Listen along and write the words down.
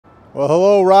Well,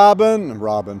 hello, Robin.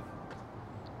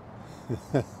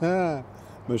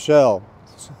 Michelle.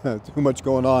 Too much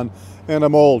going on, and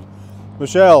I'm old.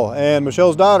 Michelle and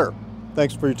Michelle's daughter.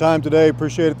 Thanks for your time today.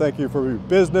 Appreciate it. Thank you for your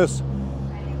business.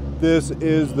 This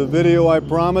is the video I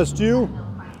promised you,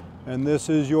 and this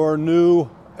is your new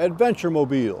Adventure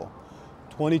Mobile,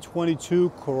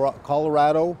 2022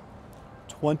 Colorado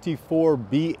 24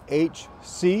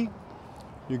 BHC.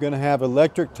 You're going to have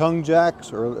electric tongue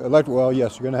jacks, or electric. Well,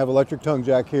 yes, you're going to have electric tongue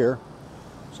jack here.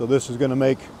 So this is going to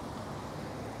make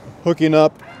hooking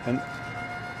up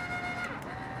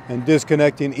and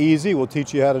disconnecting easy. We'll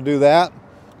teach you how to do that.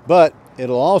 But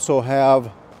it'll also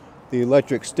have the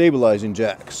electric stabilizing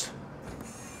jacks.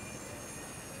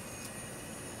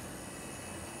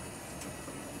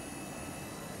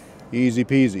 Easy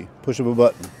peasy. Push of a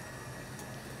button.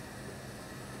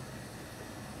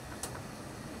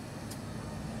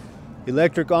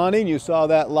 Electric awning, you saw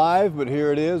that live, but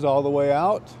here it is all the way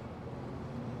out.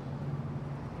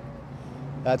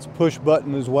 That's push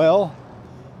button as well.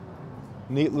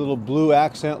 Neat little blue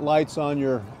accent lights on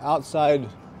your outside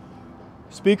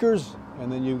speakers,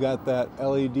 and then you've got that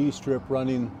LED strip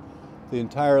running the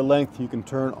entire length. You can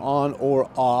turn on or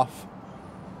off.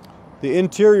 The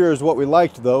interior is what we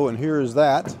liked though, and here is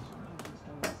that.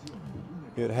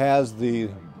 It has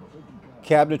the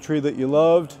cabinetry that you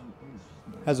loved.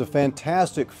 Has a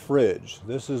fantastic fridge.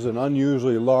 This is an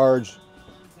unusually large,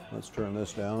 let's turn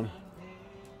this down,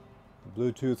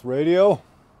 Bluetooth radio,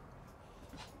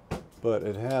 but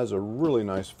it has a really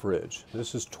nice fridge.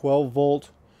 This is 12 volt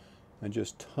and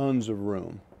just tons of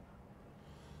room.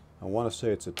 I want to say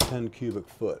it's a 10 cubic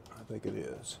foot. I think it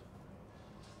is.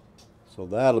 So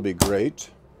that'll be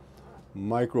great.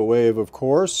 Microwave, of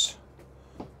course.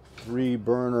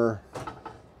 3-burner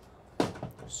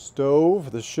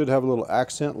stove. This should have a little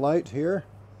accent light here.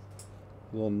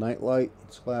 A little night light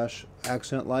slash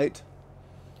accent light.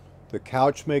 The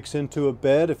couch makes into a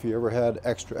bed if you ever had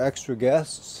extra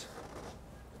guests.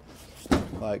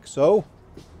 Like so.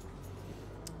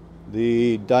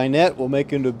 The dinette will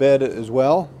make into a bed as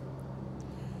well.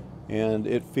 And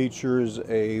it features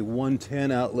a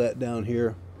 110 outlet down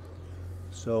here.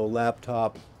 So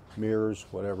laptop, mirrors,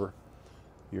 whatever.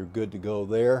 You're good to go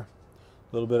there.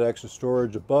 A little bit of extra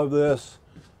storage above this.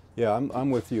 Yeah,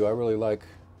 I'm with you. I really like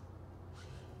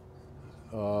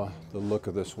the look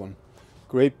of this one.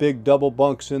 Great big double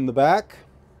bunks in the back.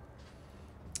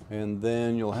 And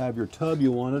then you'll have your tub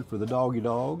you wanted for the doggy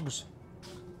dogs.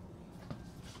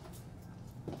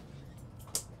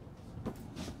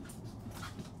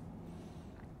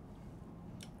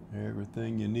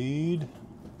 Everything you need.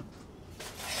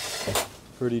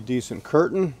 Pretty decent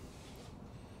curtain.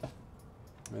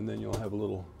 And then you'll have a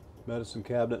little medicine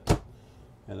cabinet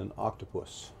and an octopi.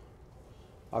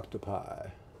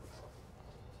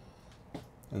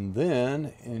 And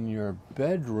then in your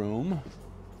bedroom,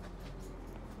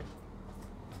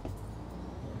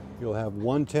 you'll have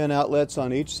 110 outlets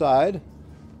on each side.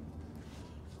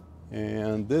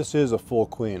 And this is a full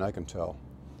queen, I can tell.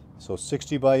 So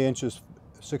 60 by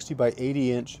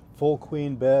 80 inch full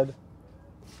queen bed.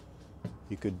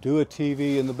 You could do a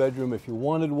TV in the bedroom if you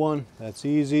wanted one. That's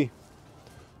easy.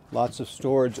 Lots of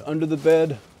storage under the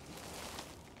bed.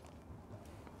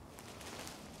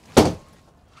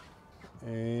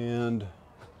 And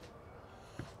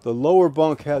the lower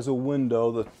bunk has a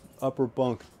window. The upper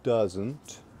bunk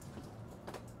doesn't.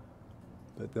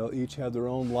 But they'll each have their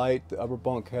own light. The upper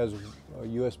bunk has a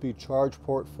USB charge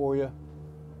port for you.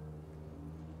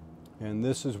 And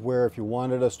this is where if you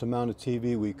wanted us to mount a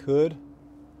TV, we could.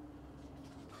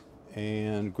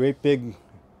 And great big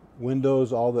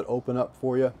windows, all that open up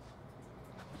for you.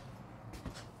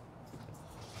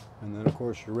 And then of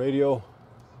course your radio.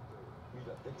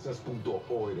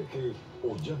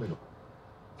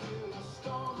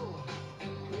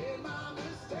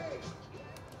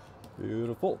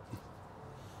 Beautiful.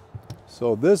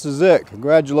 So this is it.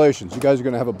 Congratulations. You guys are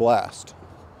going to have a blast.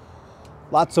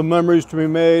 Lots of memories to be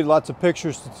made, lots of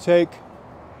pictures to take.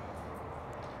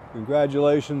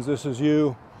 Congratulations, this is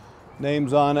you.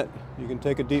 Name's on it. You can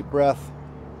take a deep breath.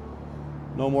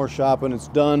 No more shopping, it's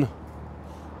done.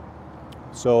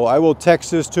 So I will text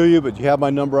this to you, but you have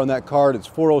my number on that card. It's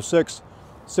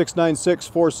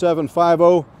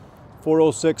 406-696-4750.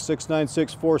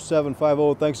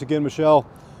 406-696-4750. Thanks again, Michelle.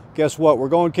 Guess what? We're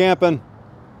going camping.